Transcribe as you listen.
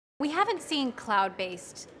We haven't seen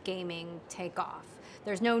cloud-based gaming take off.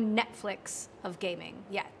 There's no Netflix of gaming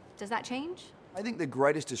yet. Does that change? I think the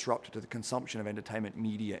greatest disruptor to the consumption of entertainment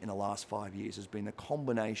media in the last 5 years has been the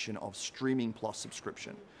combination of streaming plus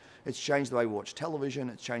subscription. It's changed the way we watch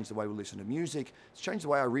television, it's changed the way we listen to music, it's changed the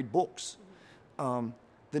way I read books.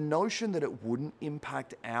 The notion that it wouldn't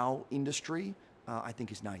impact our industry, I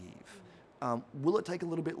think is naive. Will it take a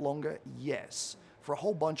little bit longer? Yes, for a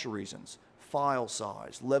whole bunch of reasons. File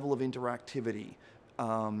size, level of interactivity,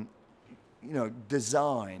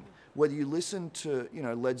 design. Whether you listen to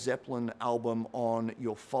Led Zeppelin album on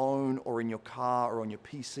your phone or in your car or on your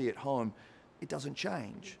PC at home, it doesn't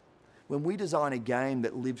change. When we design a game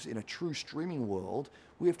that lives in a true streaming world,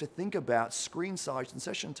 we have to think about screen size and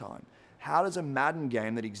session time. How does a Madden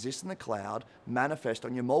game that exists in the cloud manifest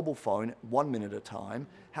on your mobile phone 1 minute at a time?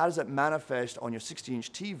 How does it manifest on your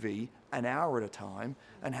 60-inch TV an hour at a time?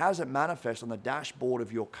 And how does it manifest on the dashboard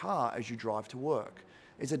of your car as you drive to work?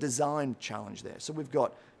 It's a design challenge there. So we've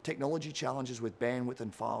got technology challenges with bandwidth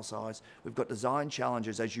and file size. We've got design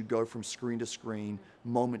challenges as you go from screen to screen,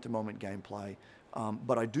 moment to moment gameplay.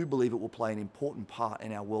 But I do believe it will play an important part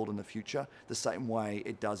in our world in the future, the same way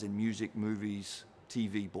it does in music, movies,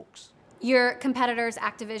 TV, books. Your competitors,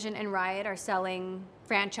 Activision and Riot, are selling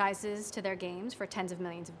franchises to their games for tens of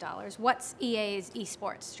millions of dollars. What's EA's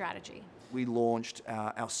eSports strategy? We launched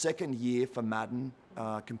our second year for Madden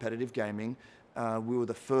competitive gaming. We were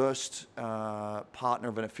the first partner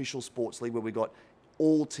of an official sports league where we got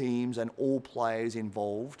all teams and all players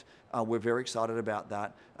involved. We're very excited about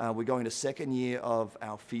that. We're going to second year of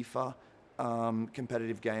our FIFA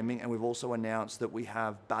competitive gaming, and we've also announced that we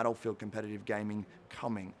have Battlefield competitive gaming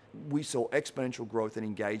coming. We saw exponential growth in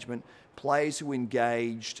engagement. Players who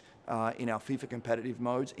engaged in our FIFA competitive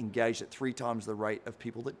modes engaged at 3 times the rate of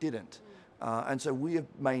people that didn't. And so we have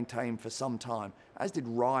maintained for some time, as did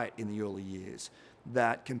Riot in the early years,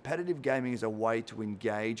 that competitive gaming is a way to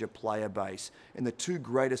engage a player base in the 2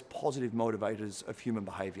 greatest positive motivators of human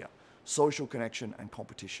behavior: social connection and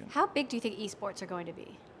competition. How big do you think esports are going to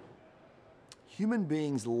be? Human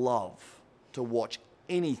beings love to watch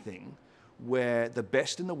anything where the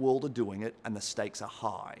best in the world are doing it and the stakes are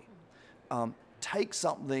high. Take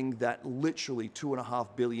something that literally 2.5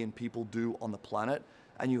 billion people do on the planet,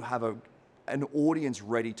 and you have an audience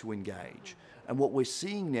ready to engage. And what we're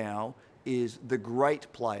seeing now is the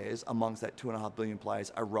great players amongst that 2.5 billion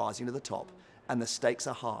players are rising to the top, and the stakes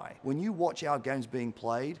are high. When you watch our games being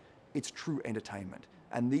played, it's true entertainment.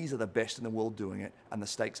 And these are the best in the world doing it, and the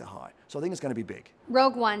stakes are high. So I think it's going to be big.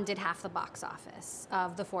 Rogue One did half the box office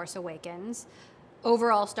of The Force Awakens.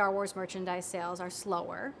 Overall, Star Wars merchandise sales are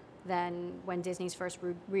slower than when Disney's first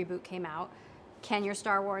reboot came out. Can your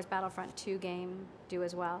Star Wars Battlefront 2 game do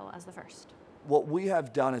as well as the first? What we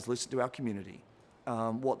have done is listen to our community.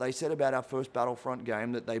 What they said about our first Battlefront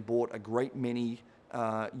game that they bought a great many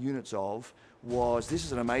units of was, this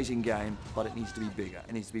is an amazing game, but it needs to be bigger,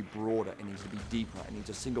 it needs to be broader, it needs to be deeper, it needs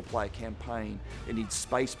a single player campaign, it needs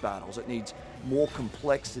space battles, it needs more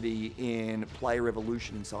complexity in player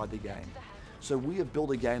evolution inside the game. So we have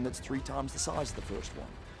built a game that's 3 times the size of the first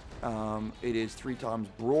one. It is 3 times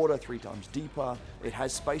broader, 3 times deeper, it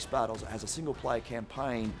has space battles, it has a single player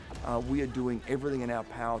campaign. We are doing everything in our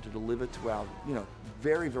power to deliver to our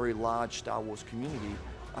very, very large Star Wars community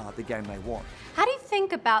the game they want. How do you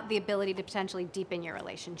think about the ability to potentially deepen your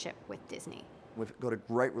relationship with Disney? We've got a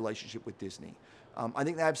great relationship with Disney. I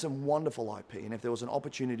think they have some wonderful IP, and if there was an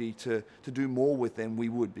opportunity to do more with them, we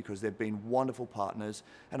would, because they've been wonderful partners,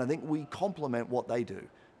 and I think we complement what they do.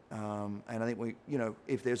 And I think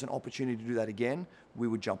if there's an opportunity to do that again, we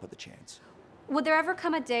would jump at the chance. Would there ever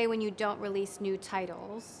come a day when you don't release new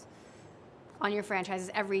titles on your franchises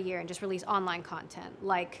every year and just release online content,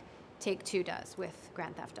 like Take-Two does with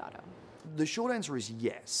Grand Theft Auto? The short answer is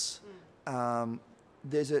yes.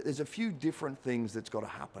 There's a few different things that's got to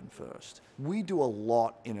happen first. We do a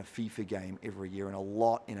lot in a FIFA game every year and a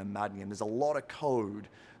lot in a Madden game. There's a lot of code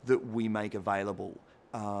that we make available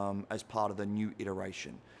as part of the new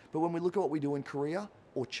iteration. But when we look at what we do in Korea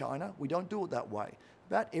or China, we don't do it that way.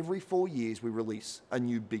 About every 4 years we release a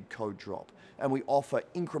new big code drop, and we offer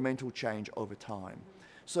incremental change over time.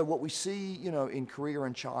 So what we see, in Korea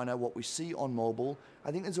and China, what we see on mobile,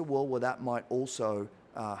 I think there's a world where that might also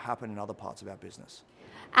happen in other parts of our business.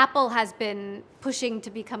 Apple has been pushing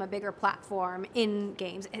to become a bigger platform in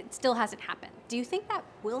games. It still hasn't happened. Do you think that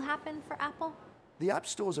will happen for Apple? The App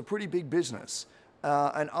Store is a pretty big business.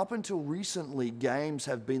 And up until recently, games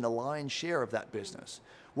have been the lion's share of that business.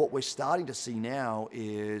 What we're starting to see now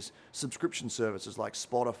is subscription services like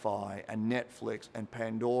Spotify and Netflix and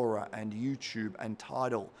Pandora and YouTube and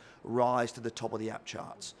Tidal rise to the top of the app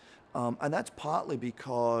charts. And that's partly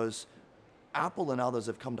because Apple and others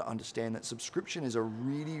have come to understand that subscription is a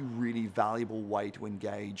really, really valuable way to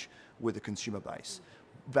engage with the consumer base.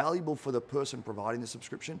 Valuable for the person providing the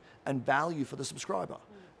subscription and value for the subscriber.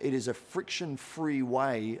 It is a friction-free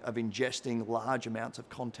way of ingesting large amounts of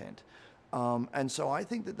content. And so I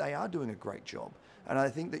think that they are doing a great job. And I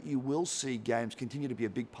think that you will see games continue to be a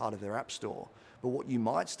big part of their app store. But what you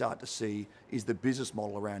might start to see is the business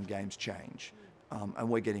model around games change. And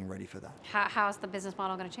we're getting ready for that. How's the business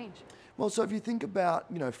model going to change? Well, so if you think about,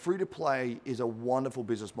 free-to-play is a wonderful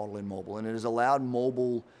business model in mobile, and it has allowed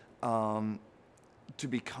mobile to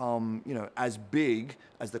become, as big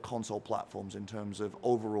as the console platforms in terms of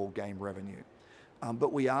overall game revenue.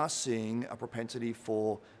 But we are seeing a propensity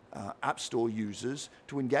for App Store users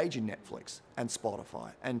to engage in Netflix and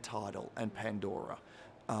Spotify and Tidal and Pandora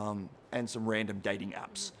and some random dating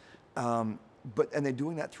apps. And they're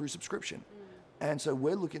doing that through subscription. And so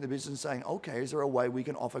we're looking at the business and saying, okay, is there a way we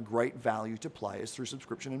can offer great value to players through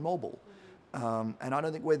subscription and mobile? And I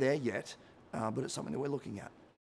don't think we're there yet, but it's something that we're looking at.